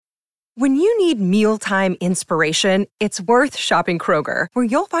When you need mealtime inspiration, it's worth shopping Kroger, where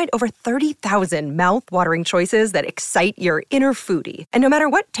you'll find over 30,000 mouth-watering choices that excite your inner foodie. And no matter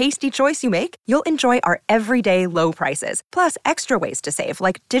what tasty choice you make, you'll enjoy our everyday low prices, plus extra ways to save,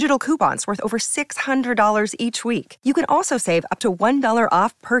 like digital coupons worth over $600 each week. You can also save up to $1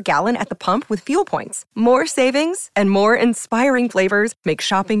 off per gallon at the pump with fuel points. More savings and more inspiring flavors make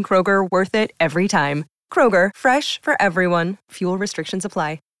shopping Kroger worth it every time. Kroger, fresh for everyone. Fuel restrictions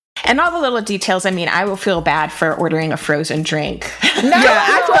apply. And all the little details, I mean, I will feel bad for ordering a frozen drink.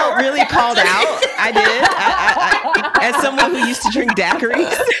 I felt really called out. I did. I, as someone who used to drink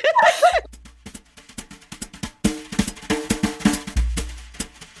daiquiris.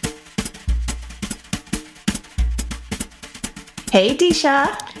 Hey,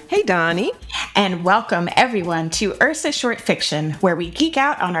 Disha. Hey, Donnie. And welcome, everyone, to Ursa Short Fiction, where we geek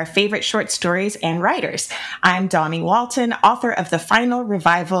out on our favorite short stories and writers. I'm Donnie Walton, author of the final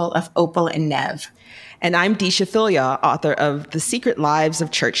revival of Opal and Nev. And I'm Disha Philyaw, author of The Secret Lives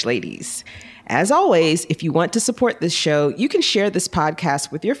of Church Ladies. As always, if you want to support this show, you can share this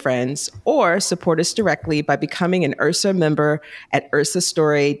podcast with your friends or support us directly by becoming an Ursa member at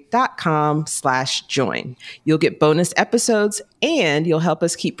ursastory.com/join. You'll get bonus episodes and you'll help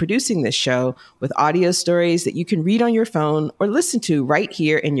us keep producing this show with audio stories that you can read on your phone or listen to right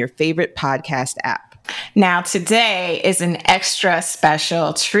here in your favorite podcast app. Now, today is an extra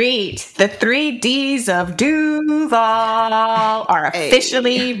special treat. The 3Ds of Duval are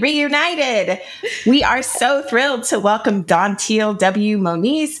officially reunited. We are so thrilled to welcome Dantiel W.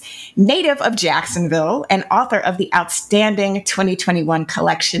 Moniz, native of Jacksonville and author of the outstanding 2021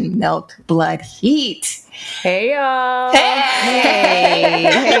 collection, Milk, Blood, Heat. Hey, y'all. Hey.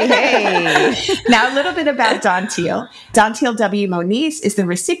 Now, a little bit about Dantiel. Dantiel W. Moniz is the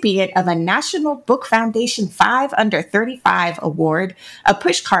recipient of a National Book Foundation 5 Under 35 Award, a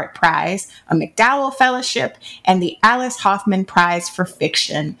Pushcart Prize, a McDowell Fellowship, and the Alice Hoffman Prize for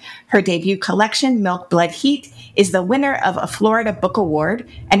Fiction. Her debut collection, Milk, Blood, Heat, is the winner of a Florida Book Award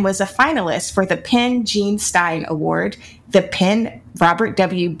and was a finalist for the Penn Gene Stein Award, the Penn Robert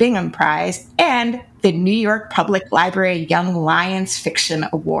W. Bingham Prize, and the New York Public Library Young Lions Fiction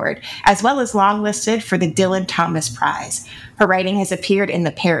Award, as well as longlisted for the Dylan Thomas Prize. Her writing has appeared in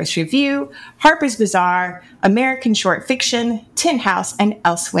the Paris Review, Harper's Bazaar, American Short Fiction, Tin House, and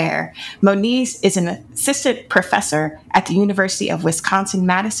elsewhere. Moniz is an assistant professor at the University of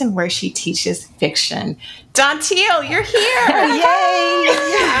Wisconsin-Madison, where she teaches fiction. Dantiel, you're here! Yay!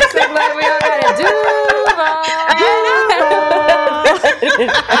 I'm so glad we all got to do.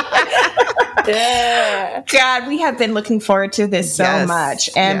 Yeah. God, we have been looking forward to this so much.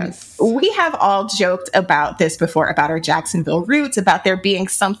 And we have all joked about this before, about our Jacksonville roots, about there being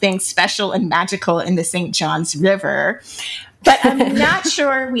something special and magical in the St. Johns River. But I'm not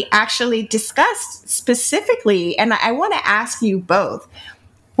sure we actually discussed specifically. And I want to ask you both,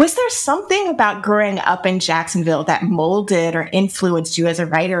 was there something about growing up in Jacksonville that molded or influenced you as a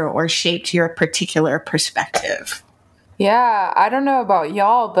writer or shaped your particular perspective? Yeah, I don't know about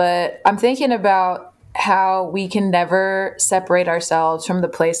y'all, but I'm thinking about how we can never separate ourselves from the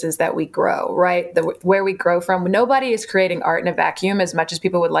places that we grow, right? Where we grow from. Nobody is creating art in a vacuum, as much as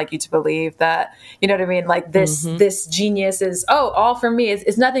people would like you to believe that, you know what I mean? Like this genius is, all for me.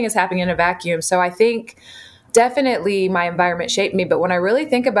 It's nothing is happening in a vacuum. So I think definitely my environment shaped me. But when I really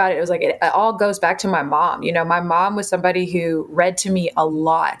think about it, it was like it all goes back to my mom. You know, my mom was somebody who read to me a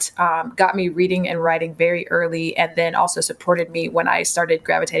lot, got me reading and writing very early, and then also supported me when I started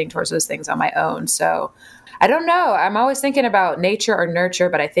gravitating towards those things on my own. So I don't know. I'm always thinking about nature or nurture,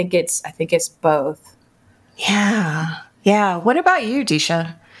 but I think it's both. Yeah. Yeah. What about you,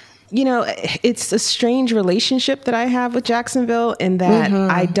 Disha? You know, it's a strange relationship that I have with Jacksonville in that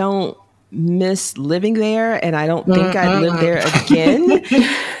I don't miss living there, and I don't think I'd live there again.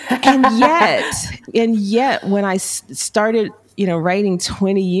 and yet when I started, writing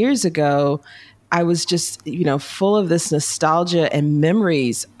 20 years ago, I was just, full of this nostalgia and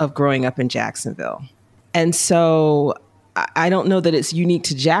memories of growing up in Jacksonville. And so I don't know that it's unique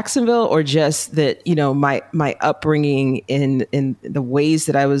to Jacksonville or just that, my upbringing in the ways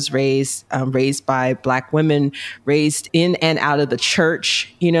that I was raised by Black women, raised in and out of the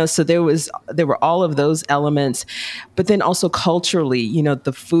church, so there were all of those elements, but then also culturally,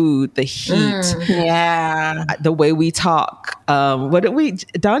 the food, the heat, the way we talk.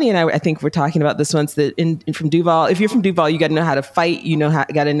 Donnie and I think we're talking about this once, that from Duval, if you're from Duval, you got to know how to fight,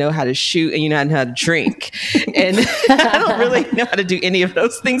 got to know how to shoot, and you know how to drink. And I don't really know how to do any of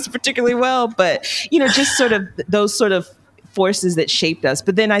those things particularly well, but, just sort of those sort of forces that shaped us.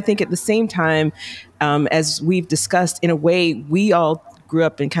 But then I think at the same time, as we've discussed, in a way, we all grew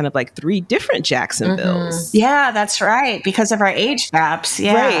up in kind of like 3 different Jacksonvilles. Yeah, that's right. Because of our age gaps.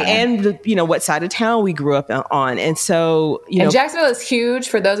 Yeah. Right. And, what side of town we grew up on. And so, and Jacksonville is huge.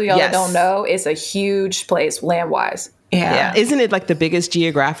 For those of y'all that Yes. don't know, it's a huge place land-wise. Yeah. Isn't it like the biggest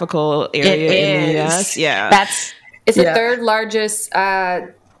geographical area in the U.S.? Yeah. It's the 3rd largest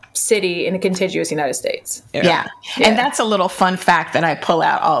city in the contiguous United States. Yeah. And that's a little fun fact that I pull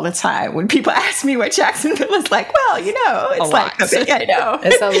out all the time when people ask me what Jacksonville is like. Well, it's like a big, I know.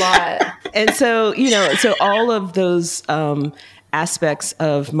 It's a lot. And so, so all of those aspects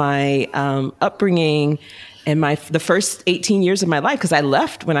of my upbringing and the first 18 years of my life, because I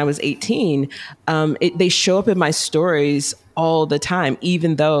left when I was 18, they show up in my stories all the time,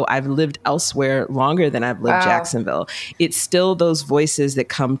 even though I've lived elsewhere longer than I've lived Jacksonville. It's still those voices that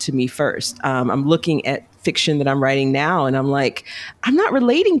come to me first. I'm looking at fiction that I'm writing now, and I'm like, I'm not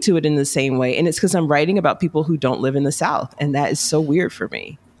relating to it in the same way. And it's because I'm writing about people who don't live in the South. And that is so weird for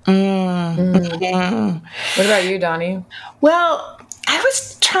me. What about you, Donnie? Well, I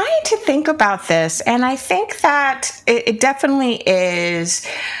was trying to think about this, and I think that it definitely is,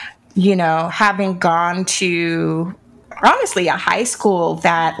 having gone to, honestly, a high school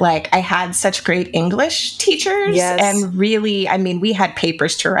that I had such great English teachers. Yes. And really, we had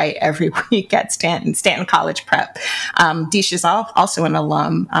papers to write every week at Stanton College Prep. Deesh is also an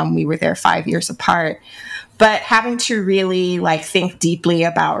alum. We were there 5 years apart. But having to really think deeply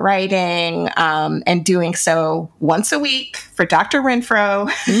about writing and doing so once a week for Dr. Renfro,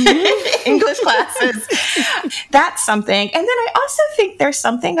 English classes, that's something. And then I also think there's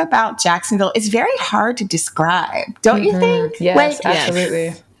something about Jacksonville. It's very hard to describe, don't you think? Yes,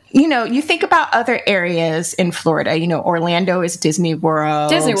 absolutely. You think about other areas in Florida, Orlando is Disney World.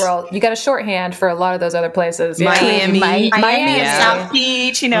 You got a shorthand for a lot of those other places. Yeah. Miami and South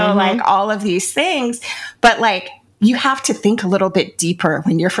Beach, all of these things. But you have to think a little bit deeper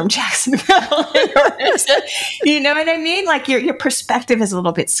when you're from Jacksonville. You know what I mean? Your perspective is a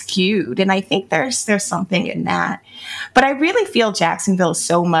little bit skewed. And I think there's something in that. But I really feel Jacksonville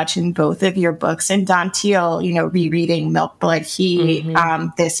so much in both of your books. And Dantiel, rereading Milk, Blood, Heat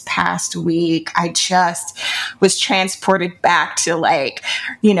this past week, I just was transported back to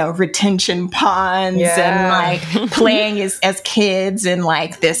retention ponds and playing as kids and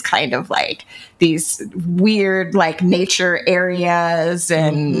this kind of these weird nature areas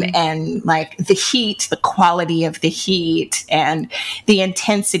and the heat, the quality of the heat and the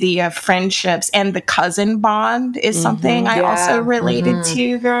intensity of friendships, and the cousin bond is something I also related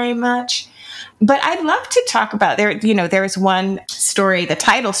to very much. But I'd love to talk about there's one story, the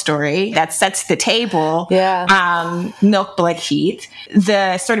title story that sets the table. Milk, Blood, Heat.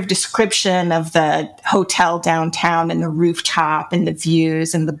 The sort of description of the hotel downtown and the rooftop and the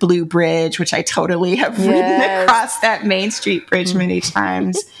views and the Blue Bridge, which I totally have ridden across that Main Street bridge many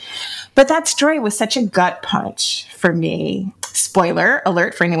times. But that story was such a gut punch for me. Spoiler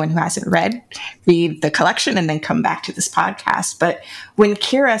alert for anyone who hasn't read the collection and then come back to this podcast. But when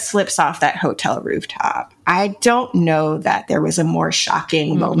Kira slips off that hotel rooftop, I don't know that there was a more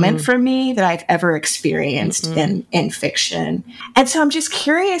shocking moment for me that I've ever experienced in fiction. And so I'm just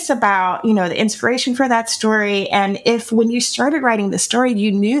curious about, the inspiration for that story. And if when you started writing the story,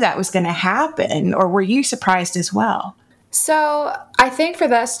 you knew that was going to happen, or were you surprised as well? So I think for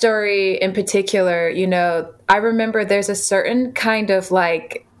that story in particular, I remember there's a certain kind of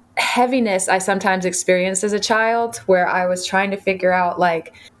heaviness I sometimes experienced as a child, where I was trying to figure out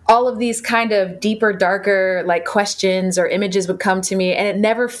all of these kind of deeper, darker questions or images would come to me. And it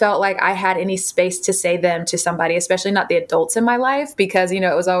never felt like I had any space to say them to somebody, especially not the adults in my life, because, it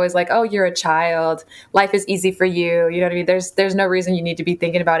was always oh, you're a child. Life is easy for you. You know what I mean? There's no reason you need to be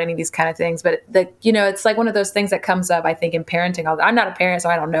thinking about any of these kind of things. But it's one of those things that comes up, I think, in parenting. I'm not a parent, so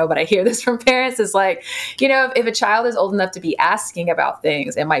I don't know, but I hear this from parents. It's if a child is old enough to be asking about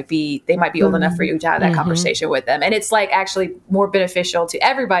things, they might be old enough for you to have that conversation with them. And it's actually more beneficial to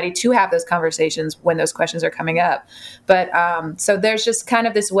everybody to have those conversations when those questions are coming up. But so there's just kind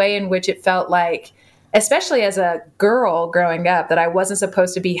of this way in which it felt especially as a girl growing up, that I wasn't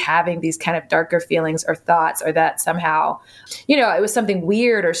supposed to be having these kind of darker feelings or thoughts, or that somehow, it was something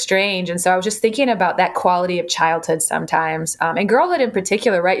weird or strange. And so I was just thinking about that quality of childhood sometimes, and girlhood in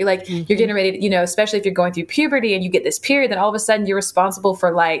particular, right? You're you're getting ready to, especially if you're going through puberty and you get this period, then all of a sudden you're responsible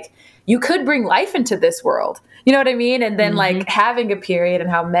for you could bring life into this world. You know what I mean? And then like having a period and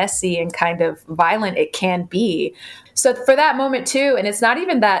how messy and kind of violent it can be. So for that moment too, and it's not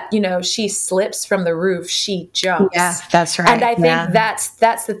even that, she slips from the roof, she jumps. Yeah, that's right. And I think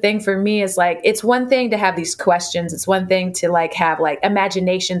that's the thing for me is like, it's one thing to have these questions. It's one thing to like have like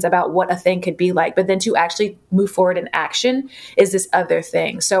imaginations about what a thing could be like, but then to actually move forward in action is this other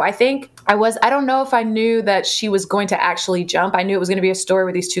thing. So I think I don't know if I knew that she was going to actually jump. I knew it was going to be a story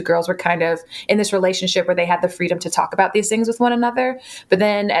where these two girls were kind of in this relationship where they had the freedom to talk about these things with one another. But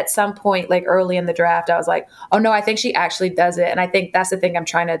then at some point, like early in the draft, I was like, oh no, I think she actually does it. And I think that's the thing I'm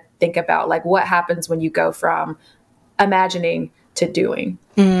trying to think about, like what happens when you go from imagining to doing.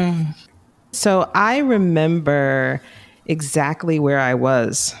 So I remember exactly where I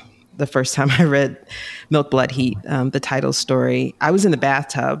was the first time I read Milk, Blood, Heat, the title story. I was in the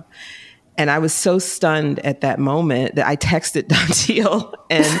bathtub. And I was so stunned at that moment that I texted Dantiel,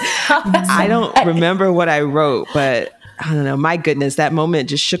 and I don't remember what I wrote, but I don't know, my goodness, that moment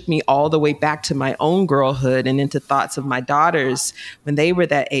just shook me all the way back to my own girlhood and into thoughts of my daughters when they were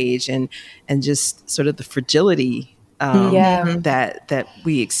that age, and just sort of the fragility that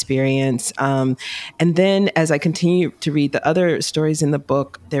we experience. And then as I continued to read the other stories in the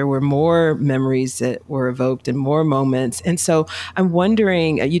book, there were more memories that were evoked and more moments. And so I'm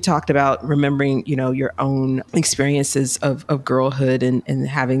wondering, you talked about remembering, your own experiences of girlhood and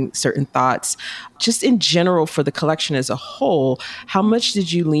having certain thoughts. Just in general, for the collection as a whole, how much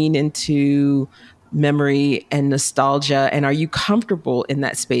did you lean into memory and nostalgia, and are you comfortable in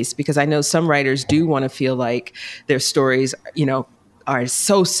that space? Because I know some writers do want to feel like their stories, are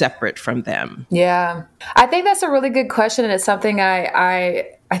so separate from them. Yeah, I think that's a really good question, and it's something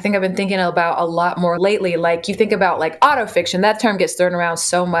I think I've been thinking about a lot more lately. Like you think about like autofiction, that term gets thrown around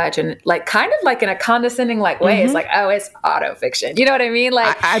so much, and like kind of like in a condescending like way, it's like, oh, it's autofiction. You know what I mean?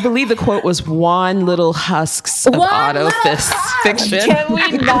 Like I believe the quote was "one little husks of autofiction." Can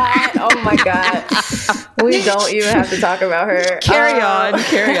we not? Oh my God, we don't even have to talk about her. Carry on.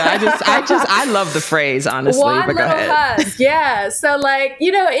 I love the phrase, honestly. One but go little ahead. husk, yeah. So like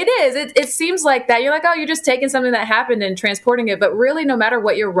it is. It seems like that. You're like, oh, you're just taking something that happened and transporting it, but really, no matter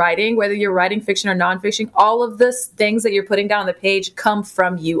what you're writing, whether you're writing fiction or nonfiction, all of the things that you're putting down on the page come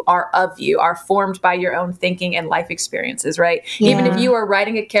from you, are of you, are formed by your own thinking and life experiences, right? Yeah. Even if you are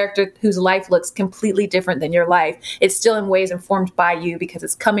writing a character whose life looks completely different than your life, it's still in ways informed by you because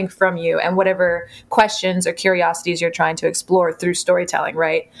it's coming from you and whatever questions or curiosities you're trying to explore through storytelling,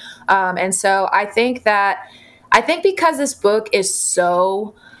 right? And so I think because this book is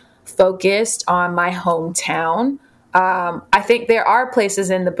so focused on my hometown, I think there are places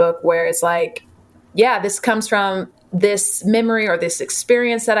in the book where it's like, yeah, this comes from this memory or this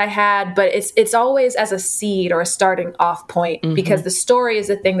experience that I had, but it's always as a seed or a starting off point, because the story is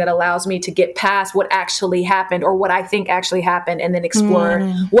the thing that allows me to get past what actually happened or what I think actually happened, and then explore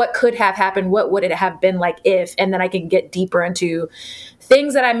what could have happened, what would it have been like if, and then I can get deeper into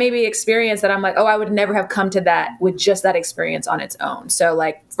things that I maybe experienced that I'm like, oh, I would never have come to that with just that experience on its own. So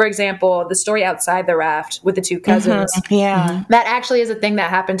like, for example, the story Outside the Raft with the two cousins, that actually is a thing that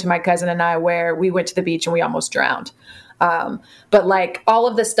happened to my cousin and I, where we went to the beach and we almost drowned. But like all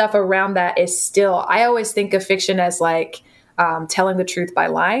of the stuff around that is still, I always think of fiction as like telling the truth by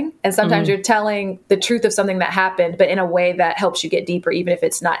lying. And sometimes you're telling the truth of something that happened, but in a way that helps you get deeper, even if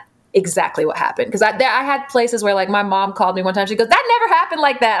it's not exactly what happened. Because I had places where like my mom called me one time, she goes, that never happened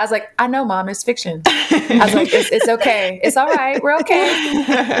like that. I was like, I know, Mom, it's fiction. I was like, it's okay. It's all right. We're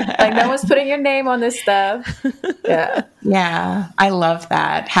okay. Like no one's putting your name on this stuff. Yeah. Yeah. I love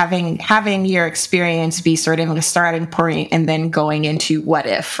that. Having your experience be sort of a starting point and then going into what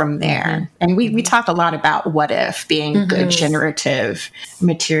if from there. And we talk a lot about what if being good generative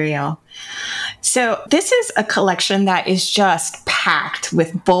material. So this is a collection that is just packed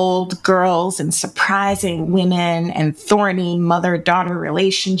with bold girls and surprising women and thorny mother-daughter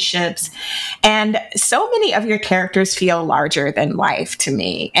relationships. And so many of your characters feel larger than life to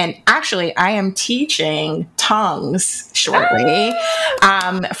me. And actually, I am teaching tongues shortly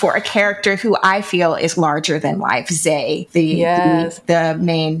for a character who I feel is larger than life, Zay, the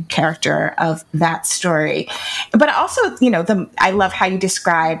main character of that story. But also, I love how you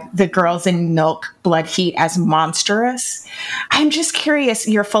describe the girls in Milk, Blood, Heat as monstrous. I'm just curious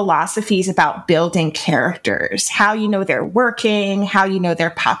your philosophies about building characters, how they're working, how they're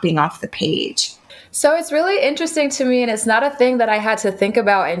popping off the page. So it's really interesting to me, and it's not a thing that I had to think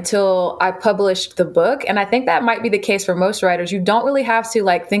about until I published the book. And I think that might be the case for most writers. You don't really have to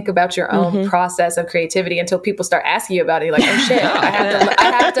like think about your own process of creativity until people start asking you about it. You're like, oh shit,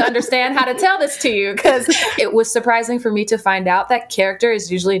 I have to understand how to tell this to you, because it was surprising for me to find out that character is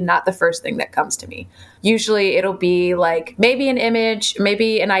usually not the first thing that comes to me. Usually it'll be like maybe an image,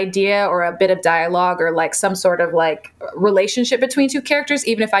 maybe an idea or a bit of dialogue or like some sort of like relationship between two characters,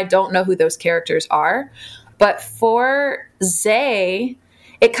 even if I don't know who those characters are. But for Zay,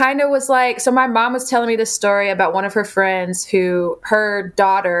 it kind of was like, so my mom was telling me this story about one of her friends who her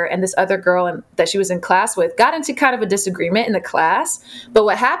daughter and this other girl that she was in class with got into kind of a disagreement in the class. But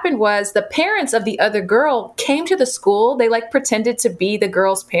what happened was the parents of the other girl came to the school. They like pretended to be the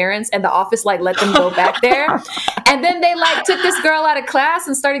girl's parents, and the office like let them go back there. And then they like took this girl out of class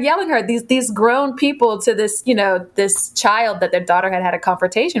and started yelling her, these grown people to this, this child that their daughter had a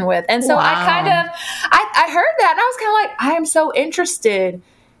confrontation with. And so I heard that and I was kind of like, I am so interested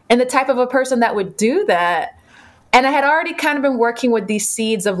and the type of a person that would do that. And I had already kind of been working with these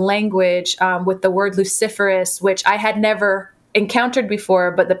seeds of language with the word luciferous, which I had never encountered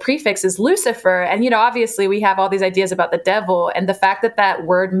before, but the prefix is Lucifer. And, obviously we have all these ideas about the devil, and the fact that that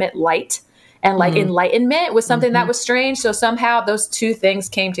word meant light and like enlightenment was something that was strange. So somehow those two things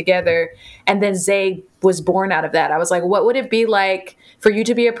came together, and then Zay was born out of that. I was like, what would it be like for you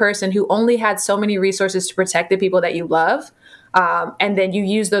to be a person who only had so many resources to protect the people that you love? And then you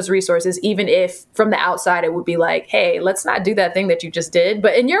use those resources, even if from the outside it would be like, hey, let's not do that thing that you just did.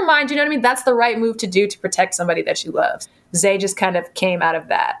 But in your mind, you know what I mean? That's the right move to do to protect somebody that you love. Zay just kind of came out of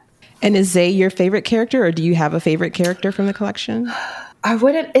that. And is Zay your favorite character, or do you have a favorite character from the collection?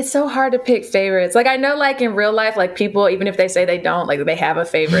 It's so hard to pick favorites. Like, I know like in real life, like people, even if they say they don't, like they have a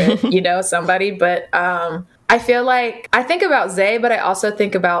favorite, somebody. But I feel like I think about Zay, but I also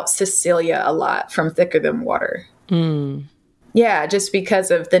think about Cecilia a lot from Thicker Than Water. Yeah, just because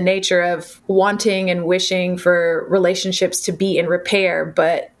of the nature of wanting and wishing for relationships to be in repair,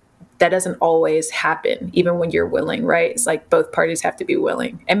 but that doesn't always happen, even when you're willing, right? It's like both parties have to be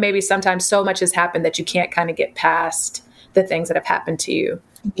willing. And maybe sometimes so much has happened that you can't kind of get past the things that have happened to you.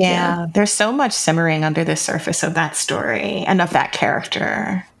 Yeah, there's so much simmering under the surface of that story and of that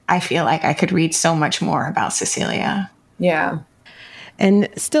character. I feel like I could read so much more about Cecilia. Yeah. And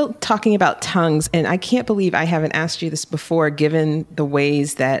still talking about tongues, and I can't believe I haven't asked you this before, given the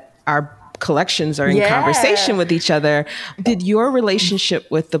ways that our collections are in conversation with each other. Did your relationship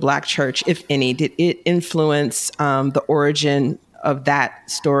with the Black church, if any, did it influence the origin of that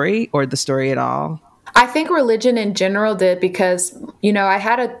story or the story at all? I think religion in general did, because, I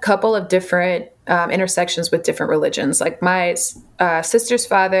had a couple of different intersections with different religions. Like my sister's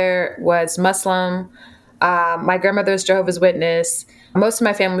father was Muslim. My grandmother was Jehovah's Witness. Most of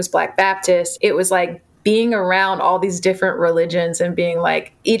my family was Black Baptist. It was like being around all these different religions and being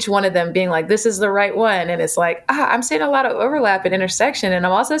like, each one of them being like, this is the right one. And it's like, I'm seeing a lot of overlap and intersection. And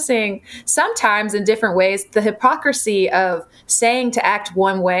I'm also seeing sometimes in different ways, the hypocrisy of saying to act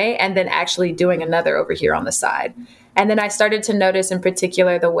one way and then actually doing another over here on the side. And then I started to notice in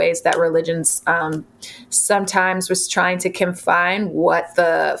particular the ways that religions sometimes was trying to confine what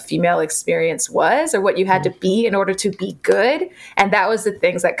the female experience was or what you had to be in order to be good. And that was the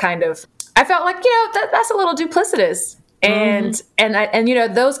things that kind of, I felt like, that's a little duplicitous. And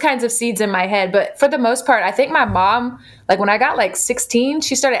those kinds of seeds in my head. But for the most part, I think my mom, like when I got like 16,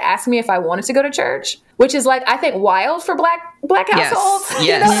 she started asking me if I wanted to go to church, which is like, I think wild for black households. Yes.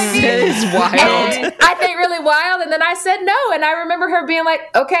 You know what I mean? It is wild. And I think really wild. And then I said no. And I remember her being like,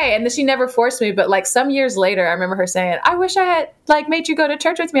 okay. And then she never forced me. But like some years later, I remember her saying, I wish I had like made you go to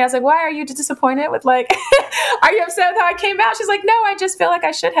church with me. I was like, why are you disappointed with like, are you upset with how I came out? She's like, no, I just feel like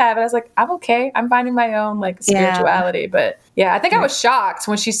I should have. And I was like, I'm okay. I'm finding my own like spirituality. But yeah, I think I was shocked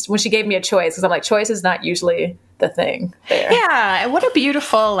when she gave me a choice, because I'm like, choice is not usually the thing there. Yeah, what a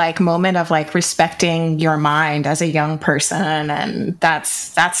beautiful like moment of like respecting your mind as a young person, and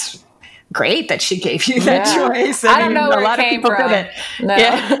that's great that she gave you that choice. I don't know where it came from. No.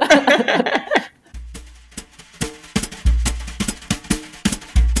 Yeah.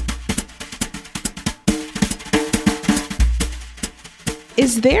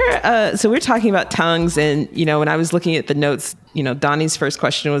 Is there so we're talking about tongues, and when I was looking at the notes, Donnie's first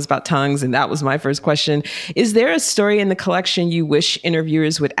question was about tongues, and that was my first question. Is there a story in the collection you wish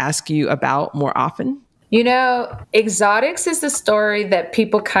interviewers would ask you about more often? Exotics is the story that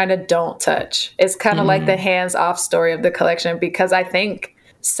people kind of don't touch. It's kind of like the hands-off story of the collection, because I think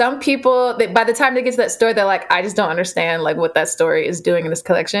some people, by the time they get to that story, they're like, I just don't understand like what that story is doing in this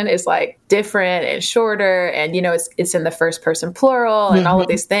collection. It's like different and shorter, and it's in the first person plural and all of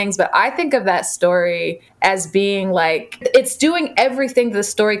these things. But I think of that story as being like, it's doing everything the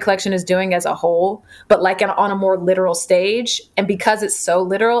story collection is doing as a whole, but like on a more literal stage. And because it's so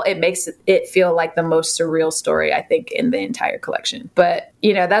literal, it makes it feel like the most surreal story, I think, in the entire collection. But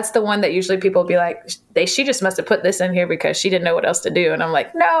that's the one that usually people be like, she just must have put this in here because she didn't know what else to do. And I'm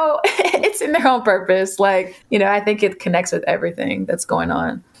like, no, it's in there on purpose. Like, I think it connects with everything that's going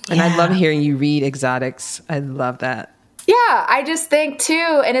on. And I love hearing you read exotics. I love that. Yeah, I just think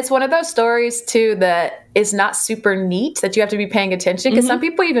too, and it's one of those stories too that is not super neat, that you have to be paying attention, because some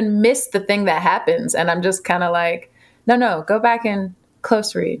people even miss the thing that happens. And I'm just kind of like, no, go back and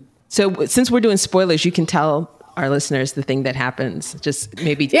close read. So since we're doing spoilers, you can tell our listeners the thing that happens. Just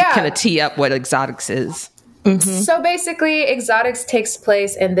maybe kind of tee up what exotics is. So basically, exotics takes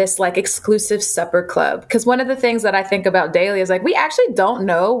place in this like exclusive supper club. Because one of the things that I think about daily is like, we actually don't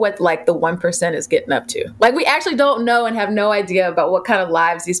know what like the 1% is getting up to. Like, we actually don't know and have no idea about what kind of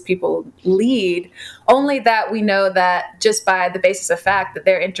lives these people lead. Only that we know that just by the basis of fact that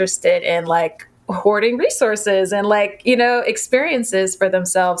they're interested in like hoarding resources and like, experiences for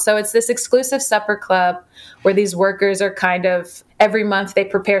themselves. So it's this exclusive supper club where these workers are kind of, every month they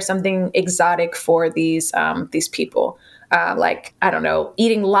prepare something exotic for these people. Like, I don't know,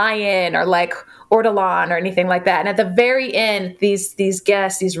 eating lion or like ortolan or anything like that. And at the very end, these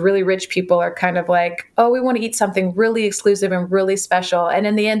guests, these really rich people are kind of like, oh, we want to eat something really exclusive and really special. And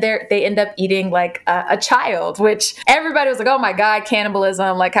in the end, they end up eating like a child, which everybody was like, oh my God,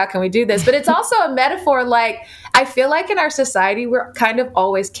 cannibalism. Like, how can we do this? But it's also a metaphor. Like, I feel like in our society, we're kind of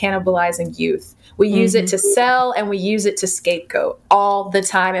always cannibalizing youth. We use it to sell and we use it to scapegoat all the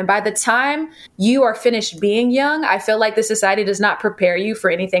time. And by the time you are finished being young, I feel like the society does not prepare you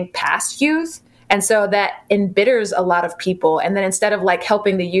for anything past youth. And so that embitters a lot of people. And then instead of like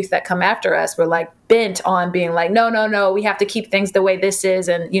helping the youth that come after us, we're like bent on being like, no, we have to keep things the way this is.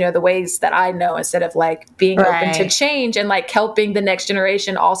 And, the ways that I know, instead of like being open to change and like helping the next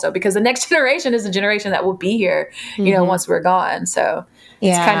generation also, because the next generation is the generation that will be here, once we're gone. So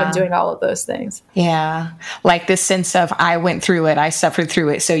it's kind of doing all of those things. Yeah. Like this sense of, I went through it, I suffered through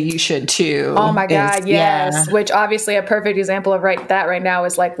it, so you should too. Oh my God, yes. Yeah. Which obviously a perfect example of right now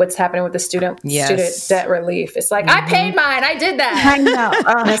is like what's happening with the student debt relief. It's like, I paid mine, I did that. I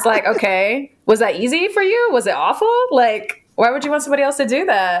know. And it's like, okay, was that easy for you? Was it awful? Like, why would you want somebody else to do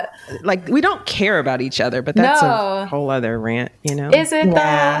that? Like, we don't care about each other, but that's a whole other rant, Is it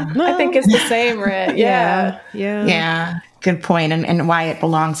though? No. I think it's the same rant. Yeah. Good point. And why it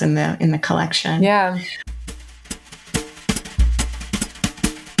belongs in the collection. Yeah.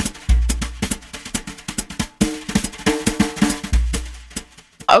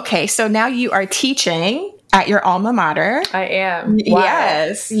 Okay, so now you are teaching at your alma mater. I am. Wow.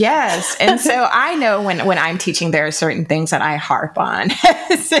 Yes. And so I know when I'm teaching, there are certain things that I harp on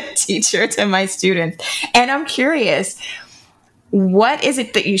as a teacher to my students. And I'm curious, what is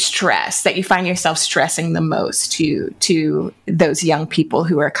it that you stress, that you find yourself stressing the most to those young people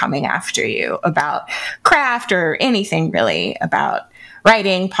who are coming after you about craft or anything really about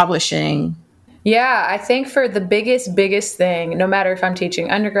writing, publishing? Yeah, I think for the biggest thing, no matter if I'm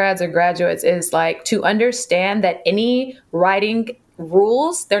teaching undergrads or graduates, is like to understand that any writing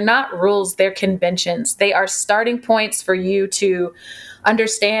rules, they're not rules, they're conventions. They are starting points for you to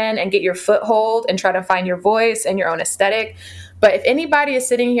understand and get your foothold and try to find your voice and your own aesthetic. But if anybody is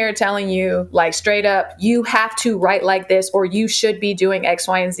sitting here telling you like straight up, you have to write like this, or you should be doing X,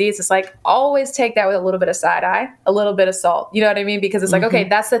 Y, and Z, it's just like, always take that with a little bit of side eye, a little bit of salt. You know what I mean? Because it's like, okay,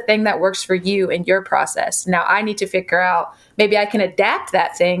 that's the thing that works for you in your process. Now I need to figure out, maybe I can adapt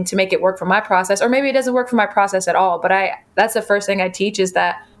that thing to make it work for my process, or maybe it doesn't work for my process at all. But that's the first thing I teach, is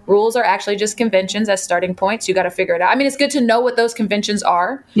that rules are actually just conventions as starting points. You got to figure it out. I mean, it's good to know what those conventions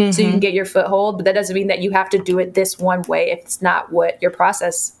are so you can get your foothold, but that doesn't mean that you have to do it this one way if it's not what your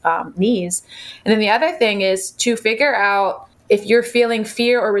process needs. And then the other thing is to figure out if you're feeling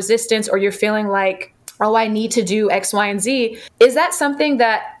fear or resistance, or you're feeling like, oh, I need to do X, Y, and Z. Is that something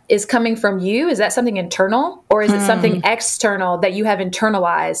that is coming from you? Is that something internal, or is it something external that you have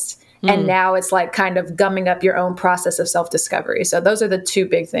internalized? And now it's like kind of gumming up your own process of self-discovery. So those are the two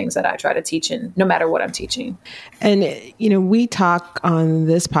big things that I try to teach in no matter what I'm teaching. And, we talk on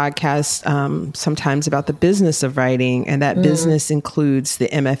this podcast sometimes about the business of writing, and that business includes the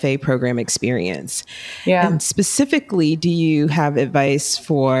MFA program experience. Yeah. And specifically, do you have advice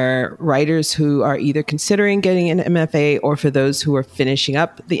for writers who are either considering getting an MFA, or for those who are finishing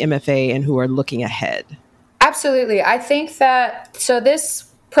up the MFA and who are looking ahead? Absolutely. I think that, so this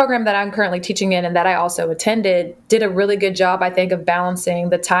program that I'm currently teaching in and that I also attended did a really good job, I think, of balancing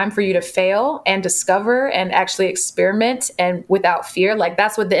the time for you to fail and discover and actually experiment and without fear. Like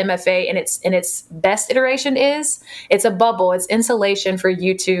that's what the MFA in its best iteration is. It's a bubble. It's insulation for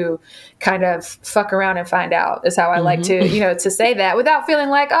you to kind of fuck around and find out is how I like to, to say that without feeling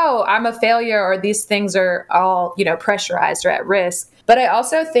like, oh, I'm a failure or these things are all, pressurized or at risk. But I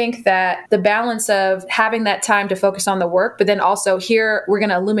also think that the balance of having that time to focus on the work, but then also here we're going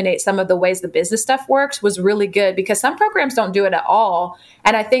to illuminate some of the ways the business stuff works was really good because some programs don't do it at all.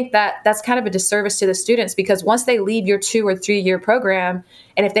 And I think that that's kind of a disservice to the students because once they leave your 2 or 3 year program,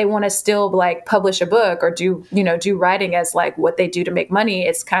 and if they want to still like publish a book or do writing as like what they do to make money,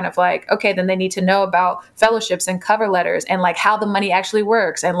 it's kind of like, okay, then they need to know about fellowships and cover letters and like how the money actually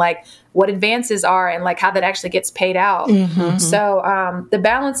works and like what advances are and like how that actually gets paid out. So the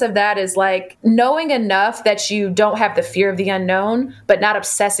balance of that is like knowing enough that you don't have the fear of the unknown, but not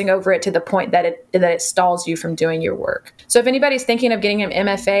obsessing over it to the point that it stalls you from doing your work. So if anybody's thinking of getting an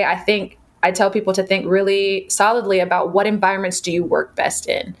MFA, I tell people to think really solidly about what environments do you work best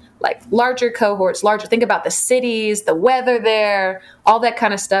in, like larger cohorts, think about the cities, the weather there, all that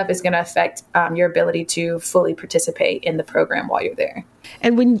kind of stuff is going to affect your ability to fully participate in the program while you're there.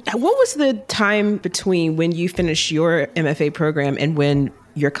 And what was the time between when you finished your MFA program and when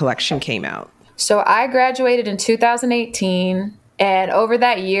your collection came out? So I graduated in 2018. And over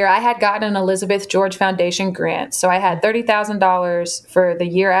that year, I had gotten an Elizabeth George Foundation grant. So I had $30,000 for the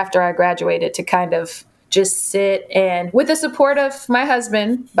year after I graduated to kind of just sit and with the support of my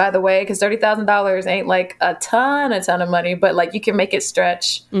husband, by the way, because $30,000 ain't like a ton of money, but like you can make it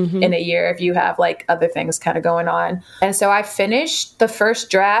stretch in a year if you have like other things kind of going on. And so I finished the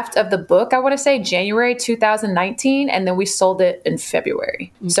first draft of the book, I want to say January 2019, and then we sold it in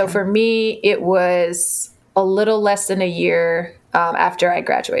February. Okay. So for me, it was a little less than a year after I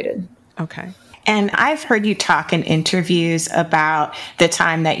graduated. Okay. And I've heard you talk in interviews about the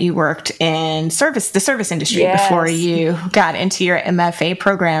time that you worked in the service industry before you got into your MFA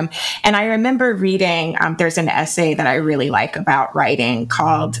program. And I remember reading, there's an essay that I really like about writing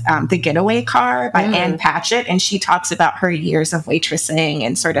called The Getaway Car by Ann Patchett. And she talks about her years of waitressing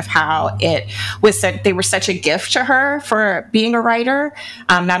and sort of how they were such a gift to her for being a writer,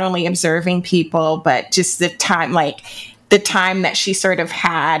 not only observing people, but just the time that she sort of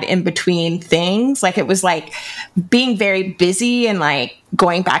had in between things. Like it was like being very busy and like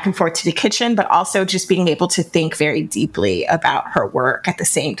going back and forth to the kitchen, but also just being able to think very deeply about her work at the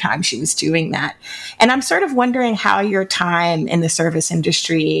same time she was doing that. And I'm sort of wondering how your time in the service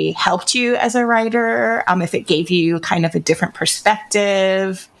industry helped you as a writer, if it gave you kind of a different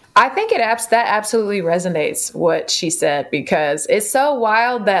perspective. I think that absolutely resonates what she said, because it's so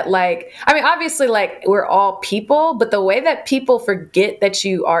wild that obviously we're all people, but the way that people forget that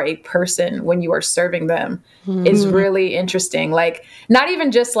you are a person when you are serving them is really interesting. Like not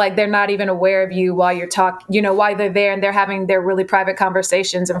even just like they're not even aware of you while you're while they're there and they're having their really private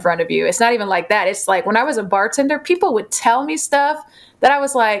conversations in front of you. It's not even like that. It's like when I was a bartender, people would tell me stuff that I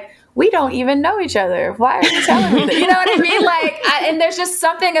was like, we don't even know each other. Why are you telling me that? You know what I mean? And there's just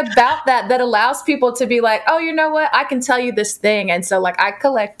something about that allows people to be like, oh, you know what? I can tell you this thing. And so I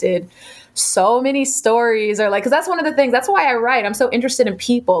collected so many stories because that's one of the things, that's why I write. I'm so interested in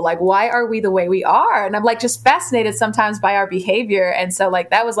people. Like, why are we the way we are? And I'm just fascinated sometimes by our behavior. And so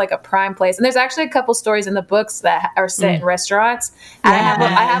that was a prime place. And there's actually a couple stories in the books that are set in restaurants. Yeah.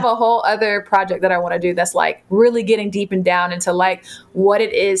 I have a whole other project that I want to do that's really getting deep and down into what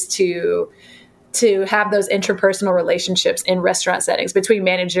it is to have those interpersonal relationships in restaurant settings between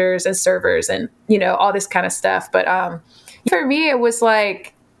managers and servers and, all this kind of stuff. But for me,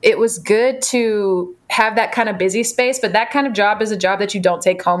 it was good to have that kind of busy space, but that kind of job is a job that you don't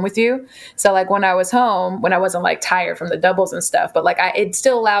take home with you. So when I was home, when I wasn't tired from the doubles and stuff, but it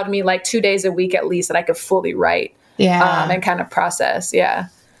still allowed me 2 days a week at least that I could fully write and kind of process. Yeah.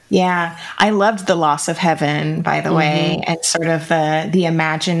 Yeah. I loved The Loss of Heaven, by the way, and sort of the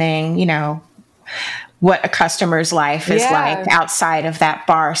imagining, what a customer's life is like outside of that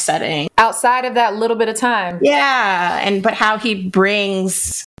bar setting. Outside of that little bit of time. Yeah. But how he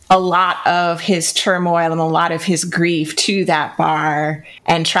brings a lot of his turmoil and a lot of his grief to that bar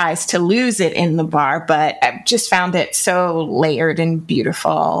and tries to lose it in the bar. But I just found it so layered and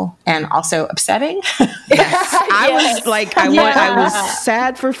beautiful and also upsetting. Yes. I was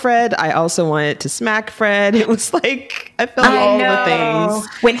sad for Fred. I also wanted to smack Fred. It was I felt all the things.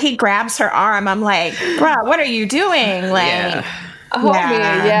 When he grabs her arm, I'm like, bro, what are you doing? Yeah.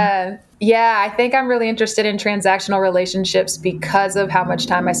 Yeah, I think I'm really interested in transactional relationships because of how much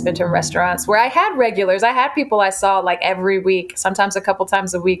time I spent in restaurants where I had regulars. I had people I saw like every week, sometimes a couple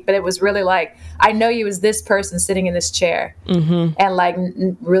times a week, but it was really like, I know you as this person sitting in this chair and like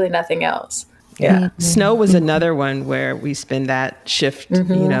really nothing else. Yeah. Snow was another one where we spend that shift,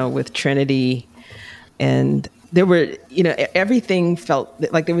 with Trinity, and there were, everything felt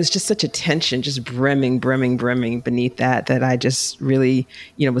like there was just such a tension, just brimming beneath that I just really,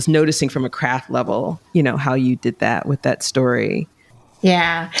 was noticing from a craft level, how you did that with that story.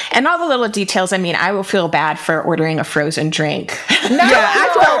 Yeah. And all the little details. I mean, I will feel bad for ordering a frozen drink.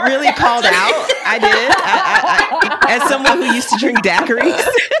 I felt really called out. I did. I, as someone who used to drink daiquiris.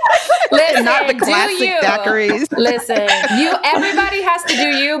 Listen, not the classic daiquiris. Listen, everybody has to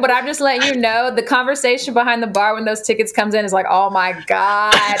do you, but I'm just letting you know the conversation behind the bar when those tickets comes in is like, oh my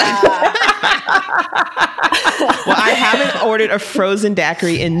God. Well, I haven't ordered a frozen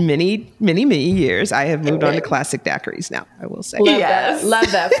daiquiri in many, many, many years. I have moved on to classic daiquiris now, I will say.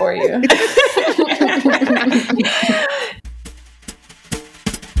 Love that for you.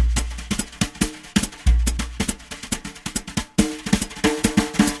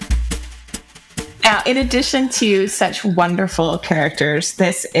 Now, in addition to such wonderful characters,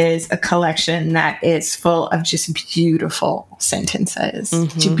 this is a collection that is full of just beautiful sentences.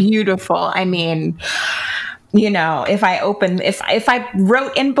 Beautiful. I mean, if I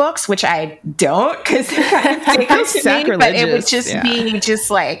wrote in books, which I don't, because it's but it would just be just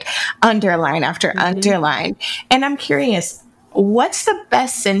like underline after underline. And I'm curious, what's the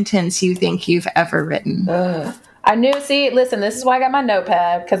best sentence you think you've ever written? I knew, listen, this is why I got my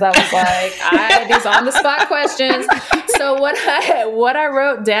notepad, because I was like, these on the spot questions. So what I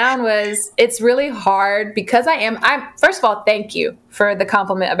wrote down was, it's really hard because I'm first of all, thank you for the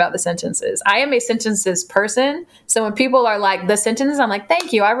compliment about the sentences. I am a sentences person. So when people are like the sentences, I'm like,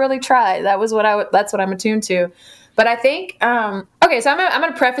 thank you. I really tried. That's what I'm attuned to. But I think, okay, so I'm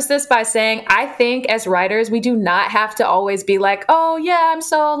going to preface this by saying, I think as writers, we do not have to always be like, oh yeah, I'm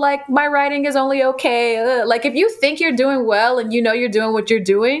so like, my writing is only okay. Like if you think you're doing well and you're doing what you're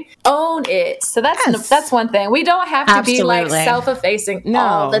doing, own it. So that's one thing. We don't have to be like self-effacing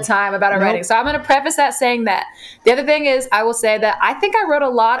all the time about our writing. So I'm going to preface that saying that. The other thing is, I will say that I think I wrote a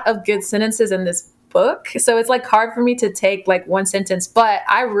lot of good sentences in this book. So it's like hard for me to take like one sentence, but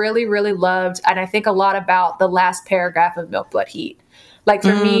I really, really loved, and I think a lot about the last paragraph of Milk, Blood, Heat. Like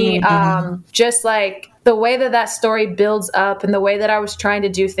for me, just like the way that story builds up and the way that I was trying to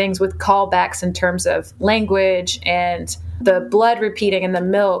do things with callbacks in terms of language and the blood repeating and the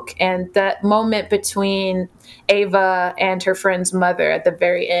milk and that moment between Ava and her friend's mother at the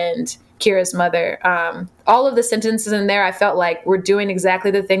very end, Kira's mother, all of the sentences in there, I felt like were doing exactly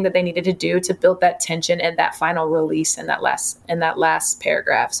the thing that they needed to do to build that tension and that final release in that last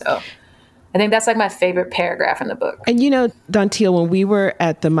paragraph. So I think that's like my favorite paragraph in the book. And Dantiel, when we were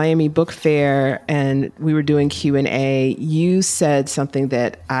at the Miami Book Fair and we were doing Q&A, you said something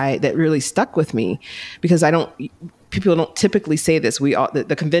that really stuck with me, because people don't typically say this.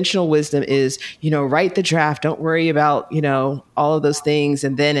 The conventional wisdom is, write the draft. Don't worry about, all of those things.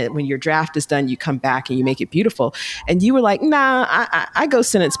 And then when your draft is done, you come back and you make it beautiful. And you were like, nah, I go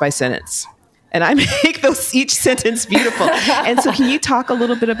sentence by sentence. And I make each sentence beautiful. And so can you talk a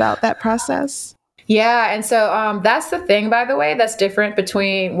little bit about that process? Yeah. And so that's the thing, by the way,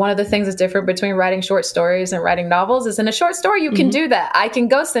 one of the things that's different between writing short stories and writing novels is in a short story, you can do that. I can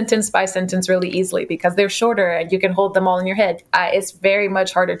go sentence by sentence really easily because they're shorter and you can hold them all in your head. It's very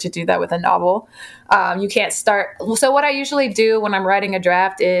much harder to do that with a novel. You can't start. So what I usually do when I'm writing a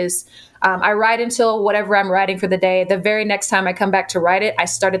draft is I write until whatever I'm writing for the day. The very next time I come back to write it, I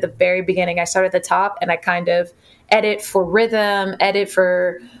start at the very beginning. I start at the top and I kind of edit for rhythm, edit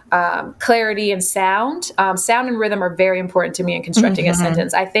for clarity and sound. Sound and rhythm are very important to me in constructing a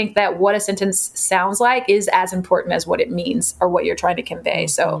sentence. I think that what a sentence sounds like is as important as what it means or what you're trying to convey.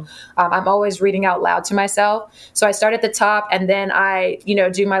 So I'm always reading out loud to myself. So I start at the top and then I,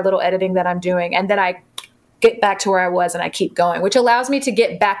 do my little editing that I'm doing. And then I get back to where I was and I keep going, which allows me to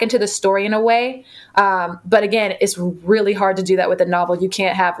get back into the story in a way. But again, it's really hard to do that with a novel. You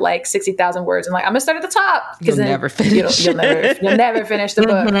can't have like 60,000 words and like, I'm gonna start at the top. You'll never finish. You'll never finish the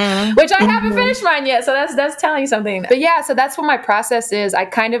book, which I haven't finished mine yet. So that's telling you something. But yeah, so that's what my process is. I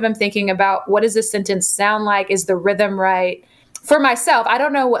kind of am thinking about what does this sentence sound like? Is the rhythm right? For myself, I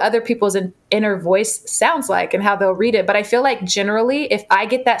don't know what other people's inner voice sounds like and how they'll read it. But I feel like generally, if I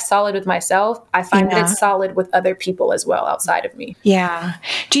get that solid with myself, I find that it's solid with other people as well outside of me. Yeah.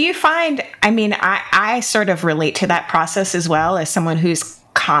 Do you find, I sort of relate to that process as well as someone who's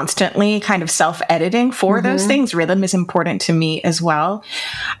constantly kind of self-editing for those things. Rhythm is important to me as well.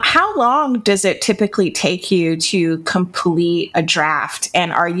 How long does it typically take you to complete a draft?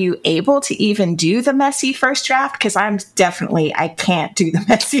 And are you able to even do the messy first draft? Because I can't do the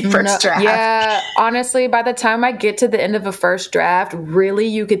messy first draft. Yeah, honestly, by the time I get to the end of a first draft, really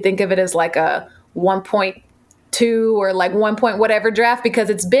you could think of it as like a 1.2 or like 1 point whatever draft, because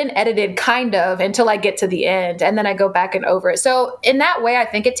it's been edited kind of until I get to the end, and then I go back and over it. So in that way, I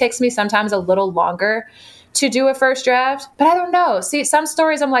think it takes me sometimes a little longer to do a first draft, but I don't know. See, some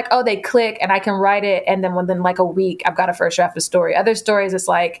stories I'm like, oh, they click and I can write it, and then within like a week, I've got a first draft of story. Other stories, it's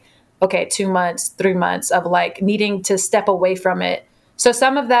like, okay, 2 months, 3 months of like needing to step away from it. So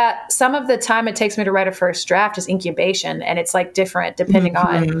some of the time it takes me to write a first draft is incubation, and it's like different depending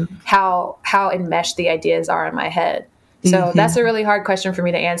on how enmeshed the ideas are in my head. So that's a really hard question for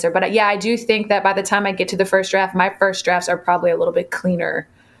me to answer. But yeah, I do think that by the time I get to the first draft, my first drafts are probably a little bit cleaner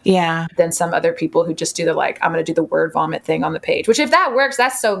than some other people who just do the like, I'm going to do the word vomit thing on the page, which if that works,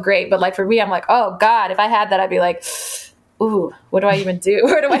 that's so great. But like for me, I'm like, oh God, if I had that, I'd be like, ooh, what do I even do?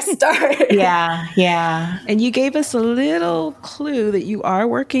 Where do I start? Yeah. And you gave us a little clue that you are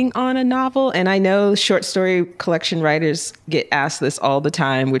working on a novel. And I know short story collection writers get asked this all the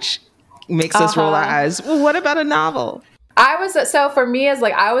time, which makes us roll our eyes. Well, what about a novel? So for me,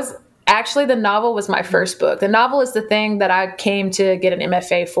 actually, the novel was my first book. The novel is the thing that I came to get an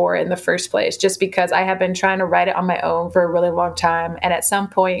MFA for in the first place, just because I have been trying to write it on my own for a really long time. And at some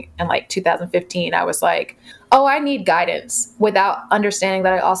point in like 2015, I was like, oh, I need guidance, without understanding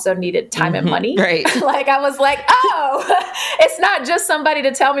that I also needed time and money. Right. Like I was like, oh, it's not just somebody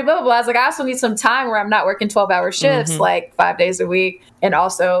to tell me blah, blah, blah. I was like, I also need some time where I'm not working 12-hour shifts, like 5 days a week. And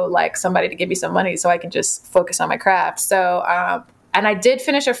also like somebody to give me some money so I can just focus on my craft. So, and I did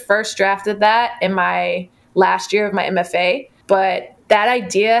finish a first draft of that in my last year of my MFA, but that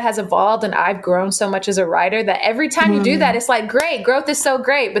idea has evolved and I've grown so much as a writer that every time you do that, it's like, great, growth is so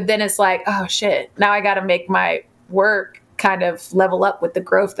great. But then it's like, oh shit, now I got to make my work kind of level up with the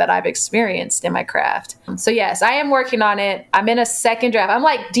growth that I've experienced in my craft. So yes, I am working on it. I'm in a second draft. I'm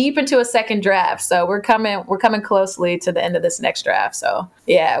like deep into a second draft. So we're coming closely to the end of this next draft. So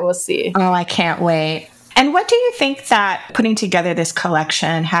yeah, we'll see. Oh, I can't wait. And what do you think that putting together this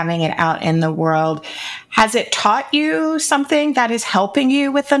collection, having it out in the world, has it taught you something that is helping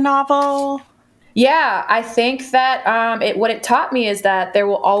you with the novel? Yeah, I think that what it taught me is that there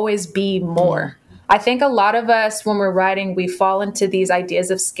will always be more. I think a lot of us, when we're writing, we fall into these ideas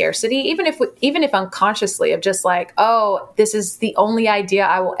of scarcity, even if unconsciously, of just like, oh, this is the only idea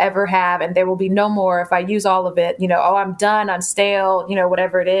I will ever have, and there will be no more if I use all of it. Oh, I'm done, I'm stale,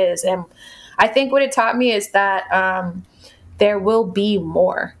 whatever it is. And I think what it taught me is that there will be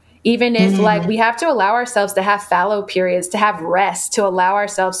more. Even if like we have to allow ourselves to have fallow periods, to have rest, to allow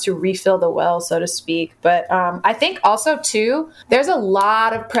ourselves to refill the well, so to speak. But I think also too, there's a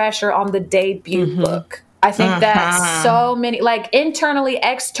lot of pressure on the debut book. I think that so many, like internally,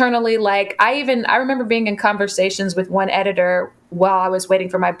 externally, like I remember being in conversations with one editor while I was waiting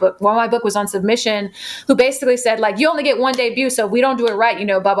for my book, while my book was on submission, who basically said like, you only get one debut, so if we don't do it right,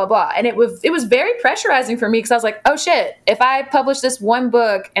 blah, blah, blah. And it was very pressurizing for me, because I was like, oh shit, if I publish this one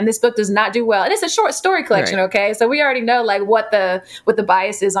book and this book does not do well, and it's a short story collection, right. Okay? So we already know like what the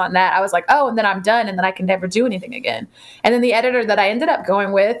bias is on that. I was like, oh, and then I'm done, and then I can never do anything again. And then the editor that I ended up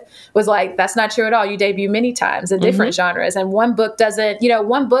going with was like, that's not true at all. You debut many times in different genres. And one book doesn't,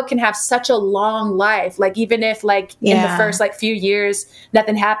 one book can have such a long life. Like even if like in the first like few years,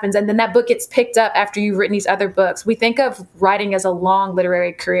 nothing happens. And then that book gets picked up after you've written these other books. We think of writing as a long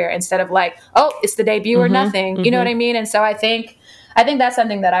literary career instead of like, oh, it's the debut or nothing. You know what I mean? And so I think that's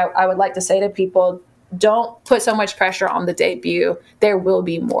something that I would like to say to people. Don't put so much pressure on the debut. There will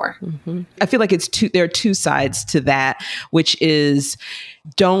be more. I feel like there are two sides to that, which is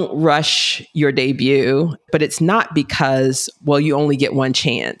don't rush your debut, but it's not because, well, you only get one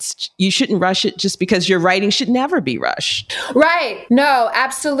chance. You shouldn't rush it just because your writing should never be rushed. Right. No,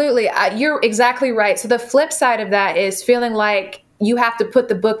 absolutely. You're exactly right. So the flip side of that is feeling like you have to put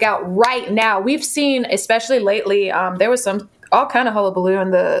the book out right now. We've seen, especially lately, there was all kind of hullabaloo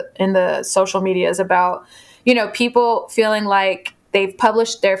in the social medias about, people feeling like they've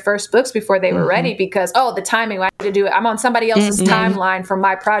published their first books before they were ready because, oh, the timing, I need to do it. I'm on somebody else's timeline for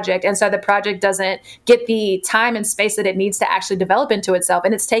my project. And so the project doesn't get the time and space that it needs to actually develop into itself.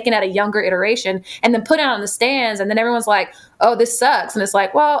 And it's taken at a younger iteration and then put it on the stands. And then everyone's like, oh, this sucks. And it's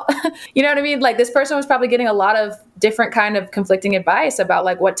like, well, you know what I mean? Like this person was probably getting a lot of different kind of conflicting advice about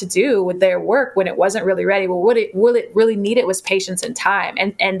like what to do with their work when it wasn't really ready. Well, what it really needed was patience and time,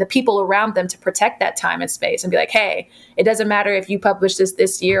 and the people around them to protect that time and space and be like, hey, it doesn't matter if you publish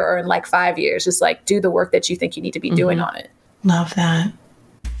this year or in like 5 years, just like do the work that you think you need to be doing on it. Love that.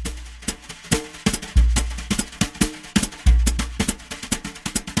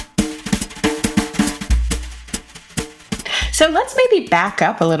 So let's maybe back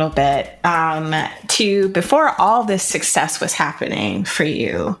up a little bit to before all this success was happening for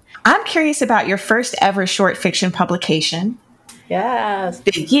you. I'm curious about your first ever short fiction publication. Yes.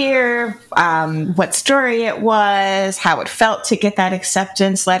 The year, what story it was, how it felt to get that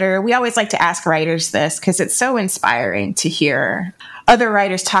acceptance letter. We always like to ask writers this because it's so inspiring to hear other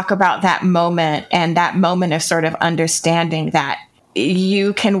writers talk about that moment and that moment of sort of understanding that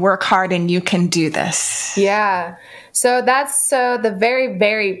you can work hard and you can do this. Yeah. So the very,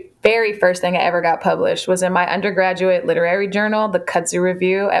 very, very first thing I ever got published was in my undergraduate literary journal, the Kudzu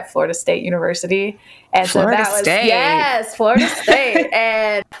Review at Florida State University. And Florida so that State. was, yes, Florida State.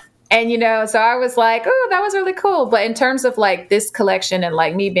 And, you know, so I was like, oh, that was really cool. But in terms of like this collection and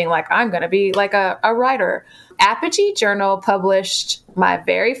like me being like, I'm going to be like a writer, Apogee Journal published my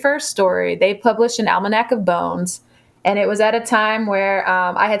very first story. They published an Almanac of Bones. And it was at a time where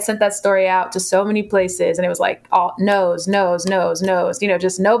I had sent that story out to so many places, and it was like, all no's, you know,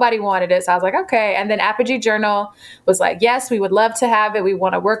 just nobody wanted it. So I was like, okay. And then Apogee Journal was like, yes, we would love to have it. We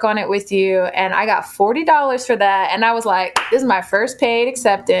want to work on it with you. And I got $40 for that. And I was like, this is my first paid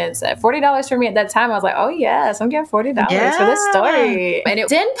acceptance. At $40 for me at that time, I was like, oh yes, I'm getting $40 for this story. And it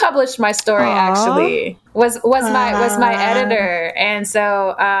didn't publish my story. Actually was my editor. And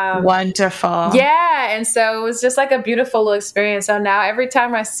so wonderful. Yeah. And so it was just like a beautiful little experience. So now every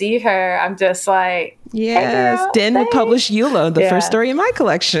time I see her, I'm just like, yes, hey girl, Den would publish Eula, the first story in my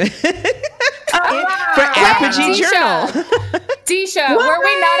collection. For Apogee Journal. Disha, were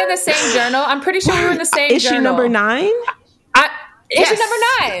we not in the same journal? I'm pretty sure we were in the same issue journal. Number 9? Issue number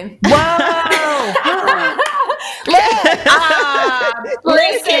 9. Whoa.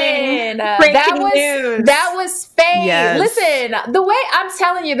 Listen, that was fate. Yes. Listen, the way I'm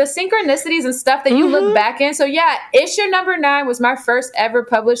telling you, the synchronicities and stuff that you look back in. So yeah, issue number 9 was my first ever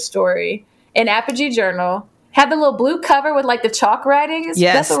published story in Apogee Journal. Had the little blue cover with like the chalk writings.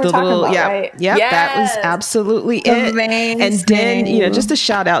 Yes, that's what we're talking about, right? Yep, yes. That was absolutely it. Amazing. And then, you know, just a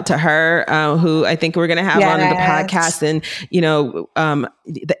shout out to her, who I think we're going to have on the podcast. And, you know,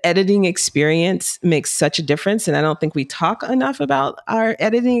 the editing experience makes such a difference. And I don't think we talk enough about our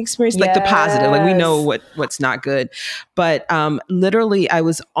editing experience, like the positive, like we know what's not good. But literally, I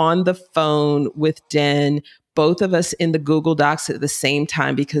was on the phone with Den, both of us in the Google Docs at the same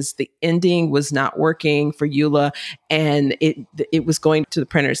time, because the ending was not working for Eula, and it was going to the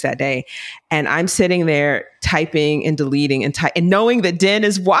printers that day. And I'm sitting there typing and deleting and knowing that Den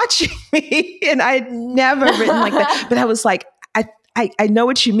is watching me, and I had never written like that. But I was like, I know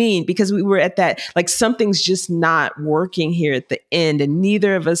what you mean, because we were at that, like, something's just not working here at the end, and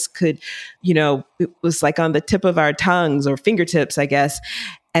neither of us could, you know, it was like on the tip of our tongues or fingertips, I guess.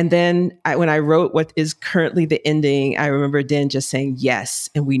 And then when I wrote what is currently the ending, I remember Den just saying yes,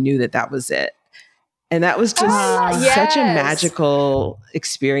 and we knew that was it. And that was just such a magical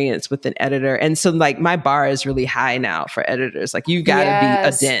experience with an editor. And so, like, my bar is really high now for editors. Like, you got to be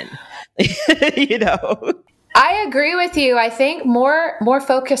a Den, you know? I agree with you. I think more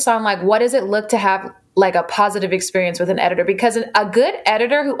focus on like, what does it look to have like a positive experience with an editor? Because a good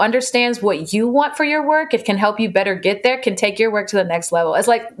editor who understands what you want for your work, it can help you better get there, can take your work to the next level. It's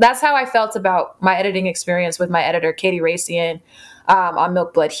like, that's how I felt about my editing experience with my editor, Katie Racian, on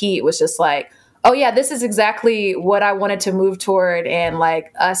Milk, Blood, Heat. Was just like, oh yeah, this is exactly what I wanted to move toward. And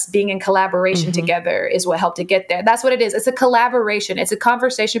like, us being in collaboration together is what helped to get there. That's what it is. It's a collaboration. It's a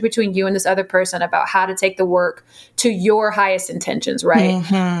conversation between you and this other person about how to take the work to your highest intentions, right?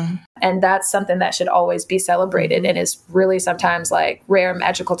 And that's something that should always be celebrated, and is really sometimes like rare and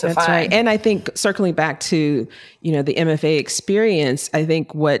magical to find. Right. And I think, circling back to, you know, the MFA experience, I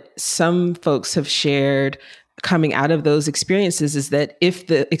think what some folks have shared coming out of those experiences is that if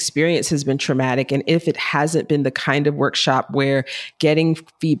the experience has been traumatic, and if it hasn't been the kind of workshop where getting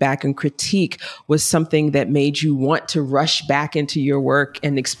feedback and critique was something that made you want to rush back into your work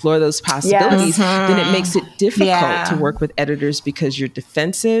and explore those possibilities, then it makes it difficult to work with editors, because you're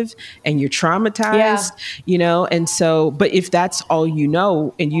defensive and you're traumatized, you know? And so, but if that's all you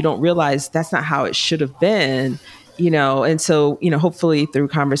know, and you don't realize that's not how it should have been, you know, and so, you know, hopefully through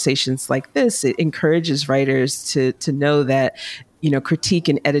conversations like this, it encourages writers to know that, you know, critique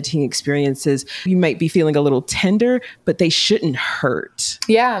and editing experiences, you might be feeling a little tender, but they shouldn't hurt.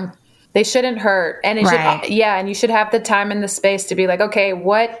 Yeah. They shouldn't hurt. And it Right. should, and you should have the time and the space to be like, okay,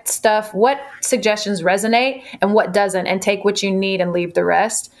 what suggestions resonate and what doesn't, and take what you need and leave the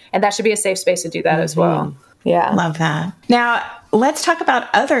rest. And that should be a safe space to do that as well. Yeah. Love that. Now, let's talk about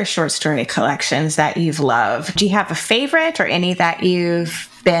other short story collections that you've loved. Do you have a favorite or any that you've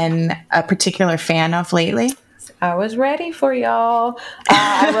been a particular fan of lately? I was ready for y'all.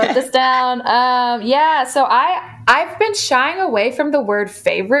 I wrote this down. So I've been shying away from the word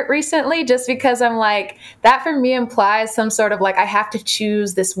favorite recently, just because I'm like, that for me implies some sort of like, I have to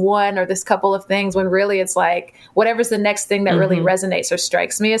choose this one or this couple of things, when really it's like, whatever's the next thing that really resonates or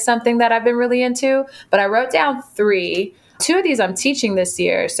strikes me as something that I've been really into. But I wrote down 3. 2 of these I'm teaching this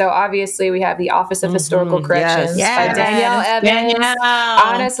year. So obviously we have the Office of Historical Corrections by Dantiel Evans.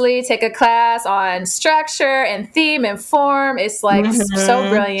 Honestly, take a class on structure and theme and form. It's like so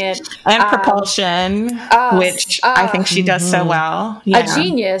brilliant. And propulsion, which I think she does so well. A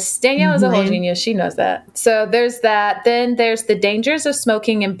genius. Danielle is a whole genius. She knows that. So there's that. Then there's The Dangers of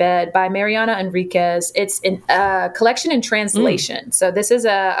Smoking in Bed by Mariana Enriquez. It's a collection in translation. So this is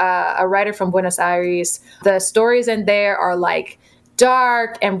a writer from Buenos Aires. The stories in there are like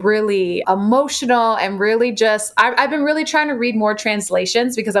dark and really emotional and really just, I've been really trying to read more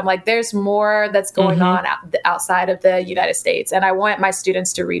translations, because I'm like, there's more that's going on outside of the United States. And I want my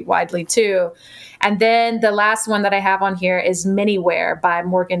students to read widely too. And then the last one that I have on here is Minnieware by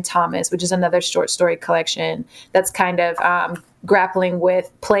Morgan Thomas, which is another short story collection that's kind of grappling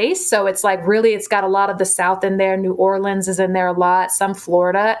with place. So it's like, really, it's got a lot of the South in there. New Orleans is in there a lot, some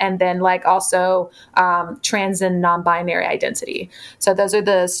Florida, and then like also trans and non-binary identity. So those are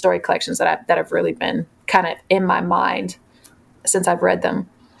the story collections that have really been kind of in my mind since I've read them.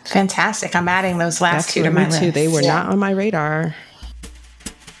 Fantastic. I'm adding those last 2 to my list. Too. They were not on my radar.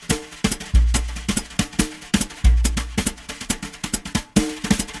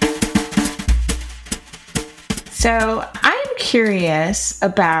 So I'm curious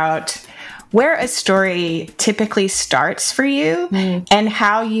about where a story typically starts for you and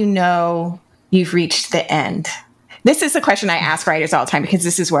how you know you've reached the end. This is a question I ask writers all the time, because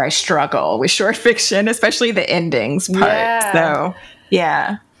this is where I struggle with short fiction, especially the endings part.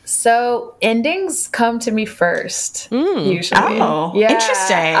 So endings come to me first, usually. Oh,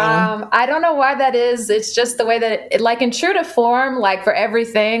 interesting. I don't know why that is. It's just the way that it, like in true to form, like for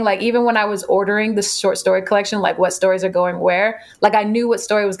everything, like even when I was ordering the short story collection, like what stories are going where, like I knew what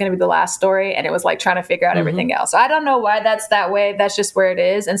story was going to be the last story, and it was like trying to figure out everything else. So I don't know why that's that way. That's just where it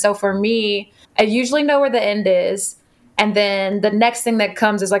is. And so for me, I usually know where the end is. And then the next thing that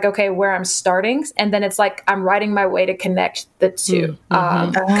comes is like, okay, where I'm starting. And then it's like, I'm writing my way to connect the two,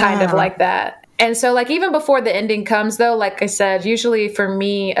 kind of like that. And so like, even before the ending comes though, like I said, usually for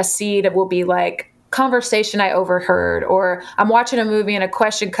me, a seed will be like conversation I overheard, or I'm watching a movie and a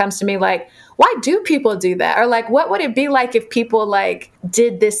question comes to me like, why do people do that? Or like, what would it be like if people like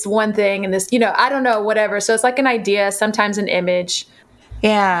did this one thing and this, I don't know, whatever. So it's like an idea, sometimes an image.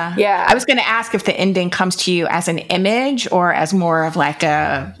 Yeah. I was going to ask if the ending comes to you as an image or as more of like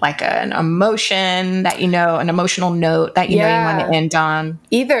an emotion that an emotional note that you know you want to end on.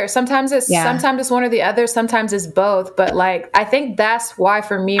 Either. Sometimes it's one or the other. Sometimes it's both. But like, I think that's why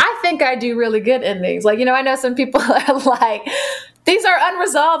for me, I think I do really good endings. Like, I know some people are like, these are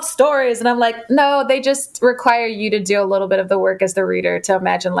unresolved stories. And I'm like, no, they just require you to do a little bit of the work as the reader to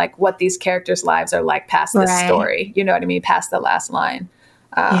imagine like what these characters' lives are like past this story. You know what I mean? Past the last line.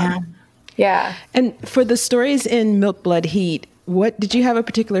 And for the stories in Milk, Blood, Heat, what did you have a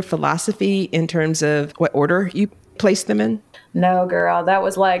particular philosophy in terms of what order you placed them in? No, girl, that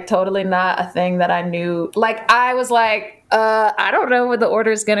was like totally not a thing that I knew. Like, I was like, I don't know what the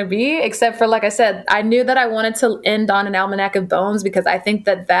order is going to be, except for, like I said, I knew that I wanted to end on an Almanac of Bones, because I think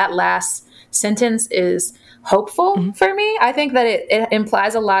that last sentence is hopeful for me. I think that it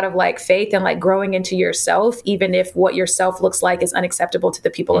implies a lot of like faith and like growing into yourself, even if what yourself looks like is unacceptable to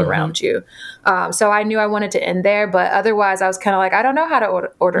the people around you. So I knew I wanted to end there, but otherwise I was kind of like, I don't know how to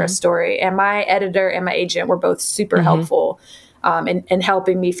order a story. And my editor and my agent were both super helpful in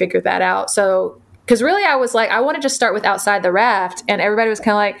helping me figure that out. So, because really I was like, I wanted to start with Outside the Raft, and everybody was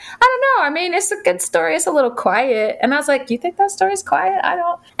kind of like, I don't know. I mean, it's a good story. It's a little quiet. And I was like, you think that story's quiet? I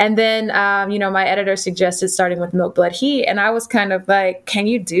don't. And then, my editor suggested starting with Milk, Blood, Heat. And I was kind of like, can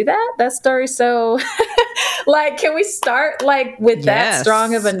you do that? That story's so like, can we start like with that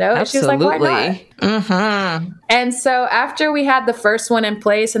strong of a note? Absolutely. She was like, why not? And so after we had the first one in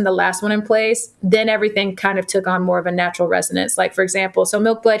place and the last one in place, then everything kind of took on more of a natural resonance. Like, for example, so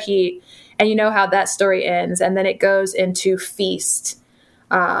Milk, Blood, Heat, and you know how that story ends, and then it goes into Feast.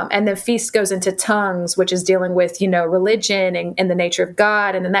 And then feast goes into tongues, which is dealing with, religion and the nature of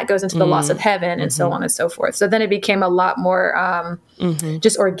God. And then that goes into the loss of heaven and so on and so forth. So then it became a lot more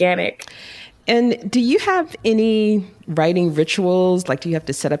just organic. And do you have any writing rituals? Like, do you have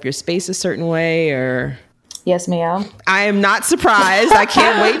to set up your space a certain way or? Yes, ma'am. I am not surprised. I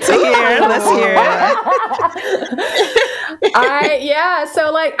can't wait to hear. Let's hear it.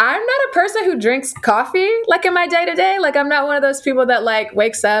 So like, I'm not a person who drinks coffee like in my day to day. Like, I'm not one of those people that like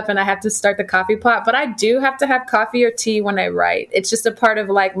wakes up and I have to start the coffee pot, but I do have to have coffee or tea when I write. It's just a part of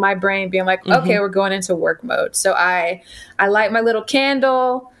like my brain being like, okay, we're going into work mode. So I light my little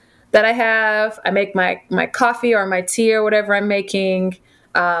candle that I have. I make my coffee or my tea or whatever I'm making.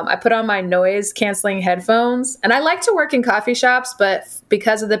 I put on my noise canceling headphones, and I like to work in coffee shops, but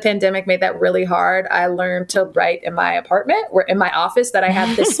because of the pandemic made that really hard. I learned to write in my apartment or in my office that I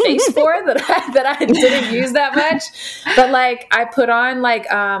have this space for that I didn't use that much. But like, I put on like,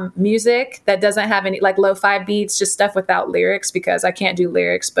 music that doesn't have any like lo-fi beats, just stuff without lyrics because I can't do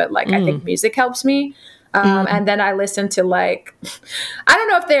lyrics, but like, I think music helps me. And then I listen to like, I don't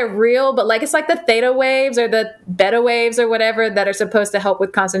know if they're real, but like, it's like the theta waves or the beta waves or whatever that are supposed to help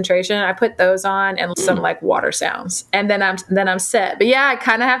with concentration. I put those on and some like water sounds, and then I'm set. But yeah, I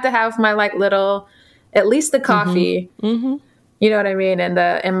kind of have to have my like little, at least the coffee, you know what I mean? And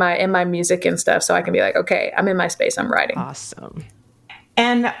in my music and stuff. So I can be like, okay, I'm in my space, I'm writing. Awesome.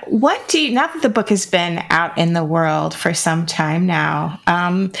 And now that the book has been out in the world for some time now,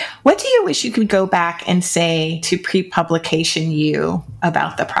 what do you wish you could go back and say to pre-publication you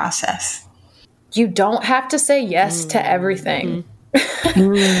about the process? You don't have to say yes to everything.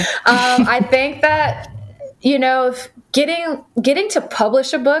 I think that, getting to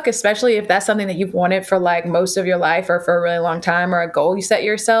publish a book, especially if that's something that you've wanted for like most of your life or for a really long time or a goal you set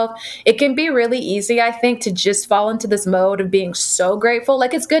yourself, it can be really easy, I think, to just fall into this mode of being so grateful.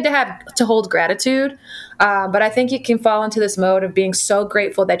 Like, it's good to hold gratitude. But I think you can fall into this mode of being so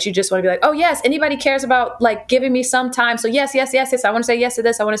grateful that you just want to be like, oh yes, anybody cares about like giving me some time. So yes. I want to say yes to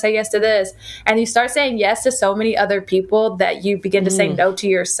this. I want to say yes to this. And you start saying yes to so many other people that you begin to say no to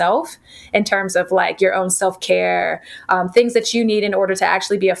yourself in terms of like your own self-care, things that you need in order to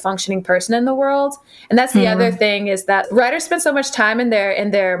actually be a functioning person in the world. And that's the other thing, is that writers spend so much time in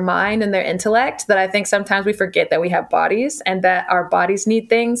their mind and their intellect that I think sometimes we forget that we have bodies and that our bodies need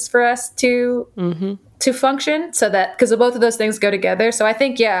things for us to function, so that, because both of those things go together. So I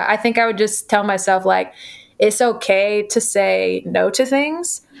think I would just tell myself, like, it's okay to say no to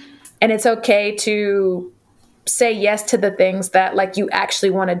things, and it's okay to say yes to the things that like you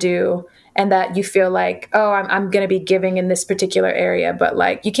actually want to do, and that you feel like, oh, I'm going to be giving in this particular area, but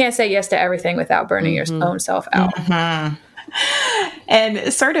like, you can't say yes to everything without burning your own self out.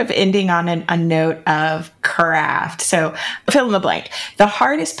 And sort of ending on a note of craft. So fill in the blank. The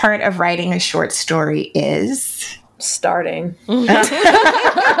hardest part of writing a short story is starting. I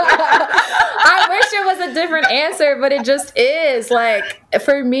wish it was a different answer, but it just is. Like,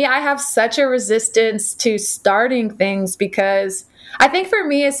 for me, I have such a resistance to starting things because I think for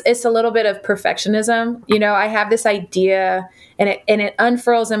me, it's a little bit of perfectionism. I have this idea and it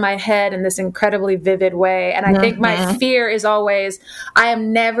unfurls in my head in this incredibly vivid way. And I think my fear is always, I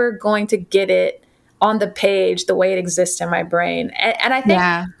am never going to get it on the page the way it exists in my brain. And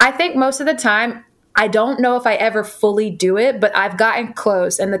I think most of the time, I don't know if I ever fully do it, but I've gotten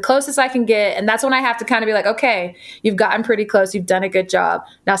close, and the closest I can get. And that's when I have to kind of be like, okay, you've gotten pretty close. You've done a good job.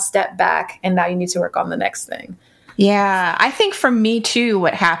 Now step back, and now you need to work on the next thing. Yeah, I think for me too,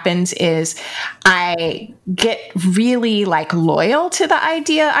 what happens is I get really like loyal to the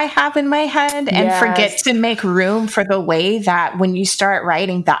idea I have in my head and forget to make room for the way that when you start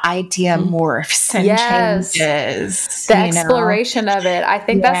writing, the idea morphs and changes. The exploration of it. I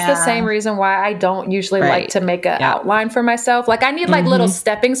think that's the same reason why I don't usually like to make an outline for myself. Like, I need like little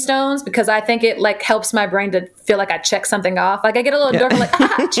stepping stones, because I think it like helps my brain to feel like I check something off. Like, I get a little endorphin,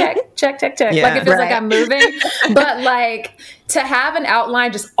 like, check. Yeah, like, it feels like I'm moving. But like, to have an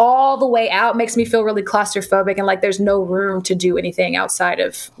outline just all the way out makes me feel really claustrophobic, and like there's no room to do anything outside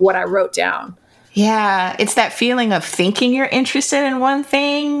of what I wrote down. Yeah, it's that feeling of thinking you're interested in one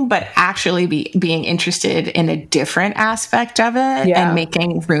thing, but actually being interested in a different aspect of it, and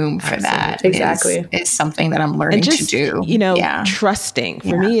making room for that is something that I'm learning to do. Trusting.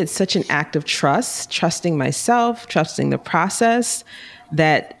 For me, it's such an act of trusting myself, trusting the process,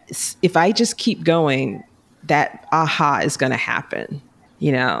 that if I just keep going, that aha is going to happen,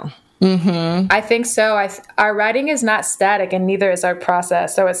 I think so. Our writing is not static, and neither is our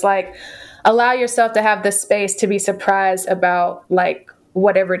process. So it's like, allow yourself to have the space to be surprised about like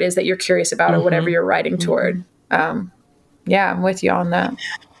whatever it is that you're curious about or whatever you're writing toward. yeah, I'm with you on that.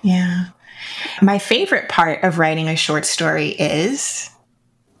 Yeah. My favorite part of writing a short story is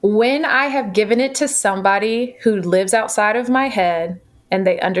when I have given it to somebody who lives outside of my head and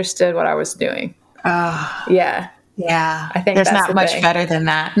they understood what I was doing. oh, Yeah. yeah. I think there's that's not the much thing. better than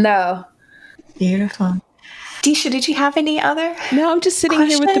that. No. Beautiful. Disha, did you have any other? No, I'm just sitting here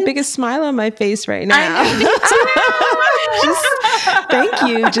with the questions? biggest smile on my face right now. Thank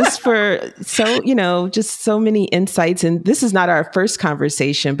you just for just so many insights. And this is not our first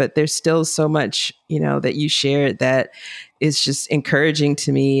conversation, but there's still so much, that you shared that is just encouraging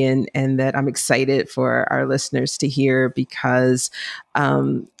to me and that I'm excited for our listeners to hear because,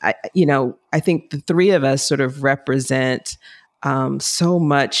 I think the three of us sort of represent so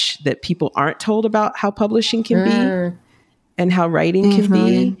much that people aren't told about how publishing can be and how writing can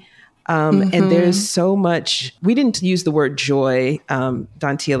be. And there's so much, we didn't use the word joy,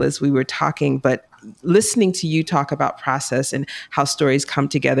 Dantiel, as we were talking, but listening to you talk about process and how stories come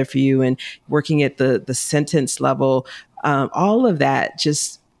together for you and working at the sentence level, all of that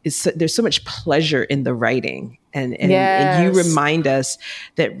just there's so much pleasure in the writing. And you remind us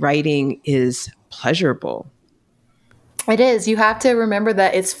that writing is pleasurable. It is. You have to remember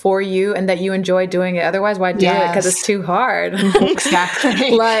that it's for you and that you enjoy doing it. Otherwise, why do it? Because it's too hard.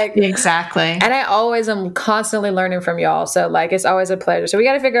 Exactly. Exactly. And I always am constantly learning from y'all. So it's always a pleasure. So we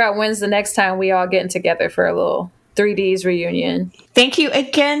got to figure out when's the next time we all getting together for a little 3Ds reunion. Thank you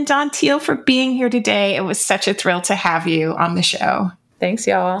again, Dantiel, for being here today. It was such a thrill to have you on the show. Thanks,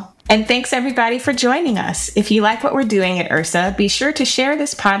 y'all. And thanks, everybody, for joining us. If you like what we're doing at URSA, be sure to share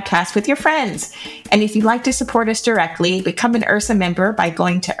this podcast with your friends. And if you'd like to support us directly, become an URSA member by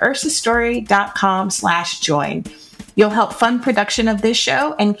going to ursastory.com/join. You'll help fund production of this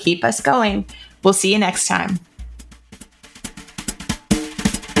show and keep us going. We'll see you next time.